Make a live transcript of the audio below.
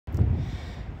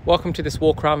Welcome to this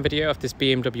walk around video of this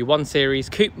BMW 1 Series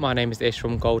Coupe. My name is Ish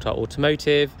from Gold Heart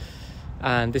Automotive,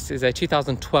 and this is a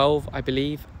 2012, I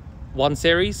believe, 1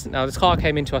 Series. Now this car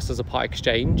came into us as a part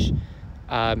exchange,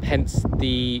 hence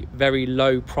the very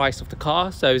low price of the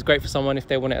car. So it's great for someone if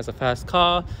they want it as a first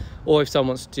car, or if someone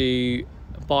wants to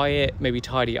buy it, maybe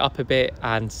tidy it up a bit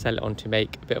and sell it on to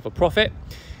make a bit of a profit.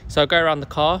 So I'll go around the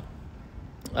car.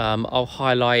 I'll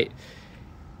highlight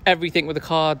everything with the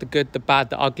car, the good, the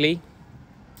bad, the ugly.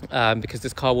 Because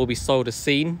this car will be sold as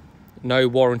seen. No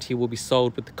warranty will be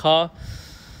sold with the car.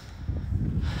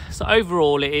 So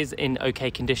overall it is in okay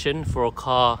condition for a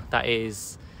car that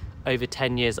is over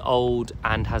 10 years old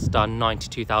and has done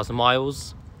 92,000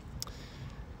 miles.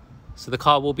 So the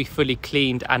car will be fully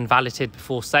cleaned and valeted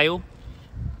before sale.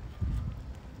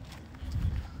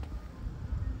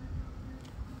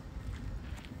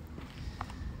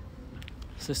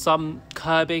 So some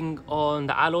curbing on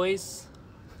the alloys,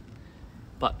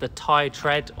 but the tire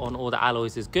tread on all the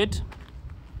alloys is good.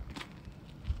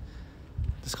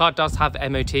 This car does have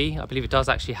MOT. I believe it does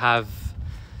actually have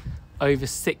over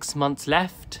 6 months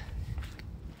left.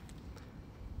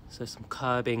 So some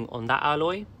curbing on that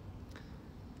alloy.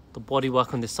 The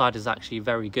bodywork on this side is actually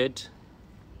very good.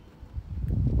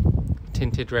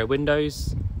 Tinted rear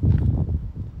windows.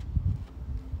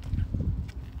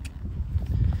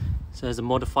 So there's a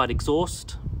modified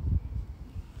exhaust.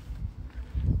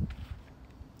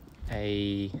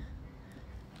 A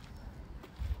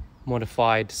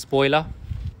modified spoiler,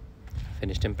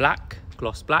 finished in black,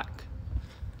 gloss black.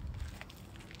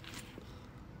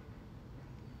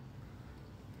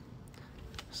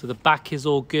 So the back is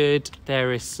all good.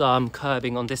 There is some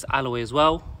curbing on this alloy as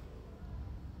well.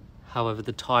 However,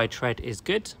 the tire tread is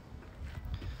good.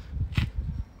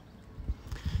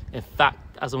 In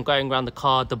fact, as I'm going around the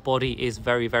car, the body is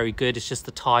very, very good. It's just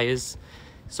the tires.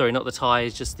 Sorry, not the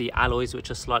tyres, just the alloys which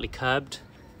are slightly curbed.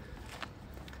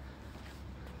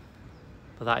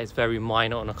 But that is very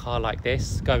minor on a car like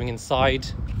this. Going inside,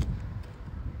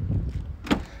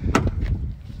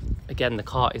 again, the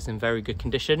car is in very good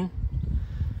condition.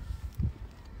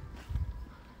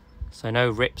 So no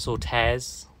rips or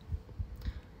tears.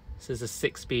 This is a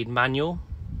 6-speed manual.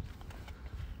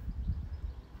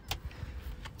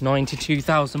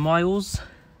 92,000 miles.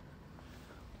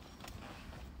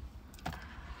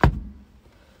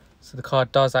 So the car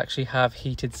does actually have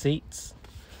heated seats,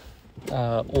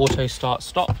 auto start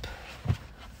stop.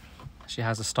 Actually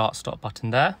has a start stop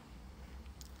button there.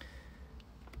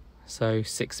 So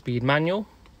 6-speed manual.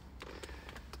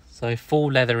 So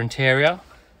full leather interior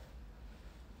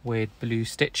with blue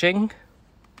stitching.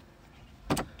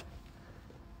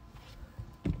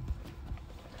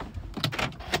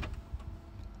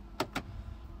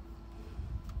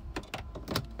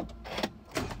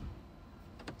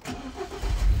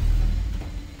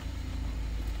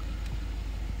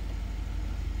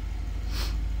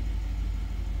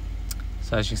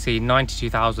 So as you can see,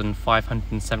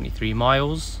 92,573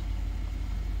 miles.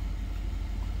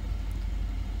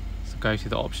 So go to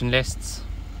the option lists.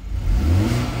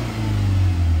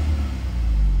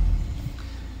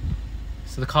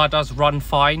 So the car does run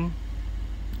fine.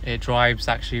 It drives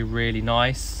actually really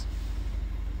nice.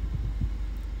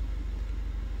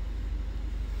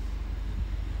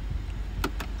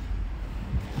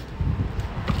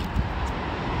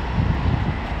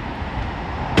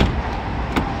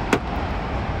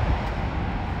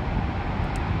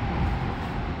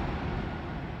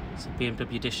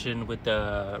 BMW edition with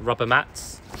the rubber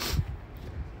mats.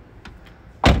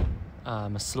 A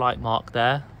slight mark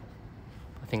there.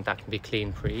 I think that can be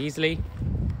cleaned pretty easily.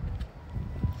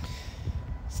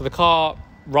 So the car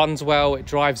runs well, it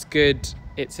drives good,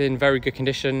 it's in very good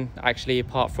condition actually,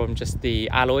 apart from just the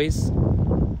alloys.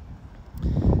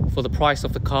 For the price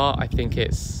of the car, I think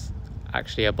it's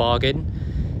actually a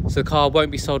bargain. So the car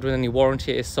won't be sold with any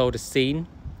warranty, it is sold as seen.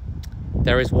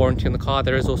 There is warranty on the car.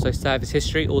 There is also service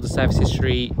history. All the service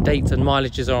history dates and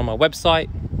mileages are on my website.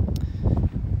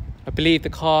 I believe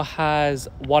the car has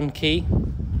 1 key,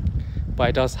 but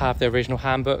it does have the original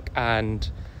handbook and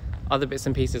other bits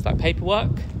and pieces like paperwork.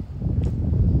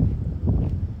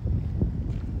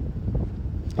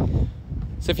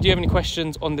 So if you do have any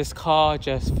questions on this car,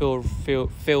 just feel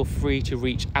free to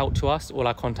reach out to us. All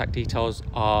our contact details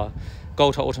are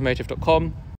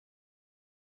goldheartautomotive.com.